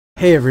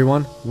Hey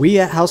everyone, we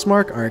at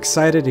Housemarque are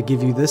excited to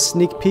give you this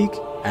sneak peek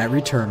at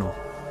Returnal.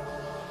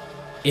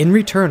 In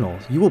Returnal,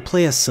 you will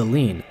play as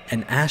Celine,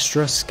 an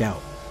Astra scout,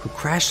 who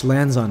crash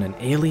lands on an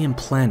alien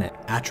planet,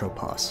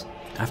 Atropos,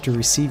 after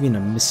receiving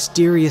a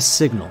mysterious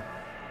signal,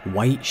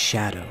 White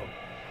Shadow.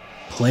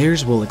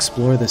 Players will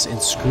explore this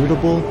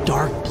inscrutable,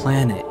 dark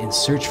planet in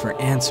search for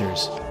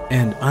answers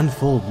and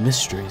unfold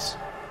mysteries,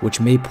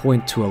 which may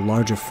point to a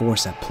larger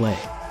force at play.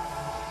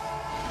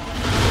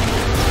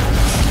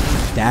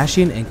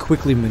 Dashing and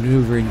quickly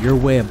maneuvering your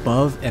way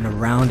above and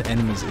around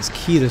enemies is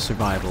key to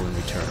survival in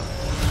Returnal.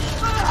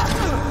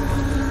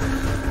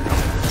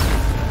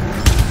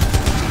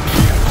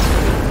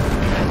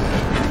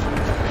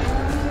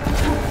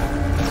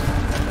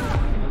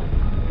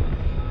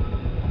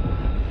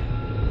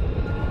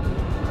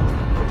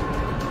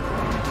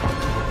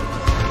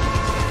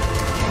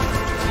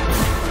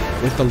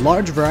 With the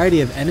large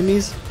variety of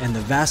enemies and the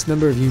vast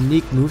number of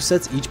unique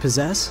movesets each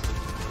possess,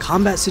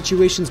 combat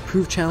situations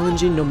prove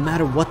challenging no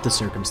matter what the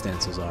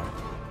circumstances are.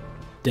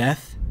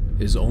 Death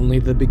is only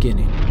the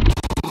beginning.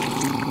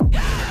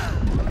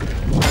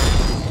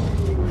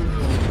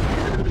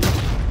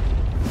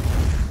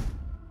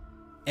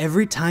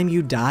 Every time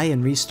you die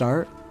and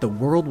restart, the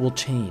world will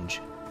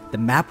change. The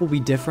map will be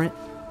different,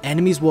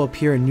 enemies will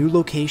appear in new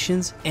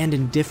locations and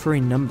in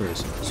differing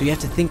numbers, so you have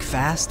to think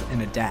fast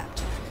and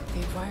adapt.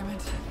 The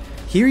environment.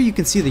 Here you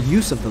can see the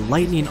use of the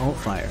lightning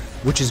alt-fire,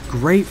 which is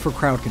great for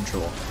crowd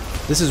control.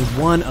 This is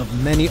one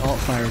of many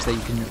alt-fires that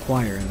you can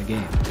acquire in the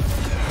game.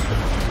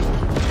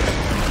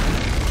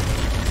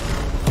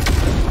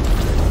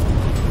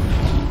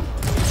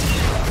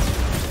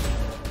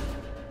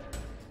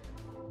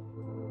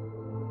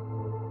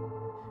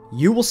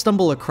 You will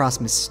stumble across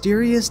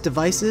mysterious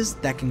devices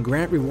that can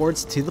grant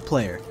rewards to the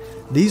player.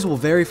 These will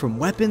vary from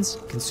weapons,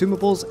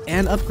 consumables,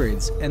 and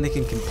upgrades, and they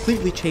can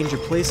completely change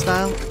your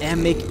playstyle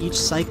and make each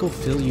cycle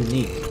feel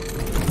unique.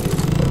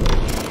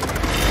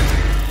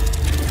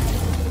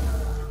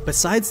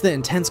 Besides the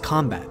intense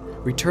combat,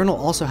 Returnal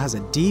also has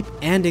a deep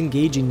and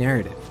engaging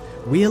narrative.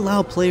 We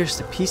allow players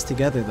to piece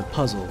together the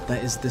puzzle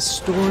that is the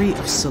story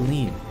of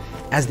Celine,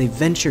 as they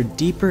venture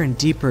deeper and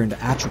deeper into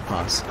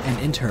Atropos and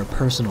into her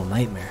personal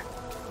nightmare.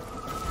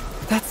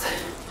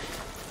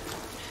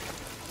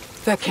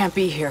 That can't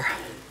be here.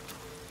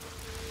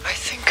 I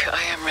think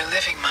I am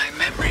reliving my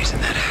memories in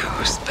that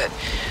house, but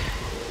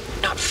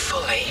not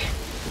fully.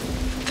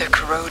 They're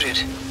corroded.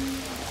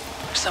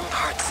 Some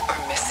parts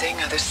are missing,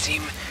 others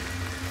seem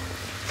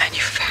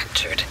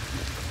manufactured.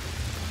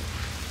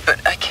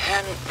 But I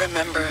can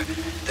remember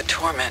the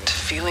torment,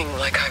 feeling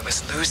like I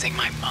was losing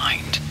my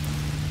mind.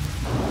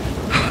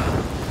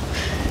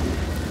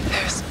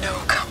 There's no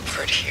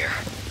comfort here.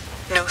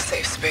 No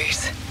safe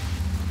space.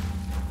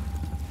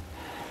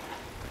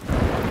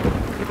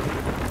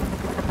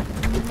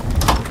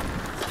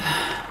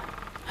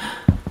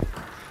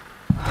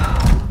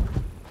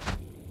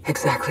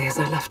 Exactly as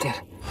I left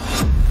it.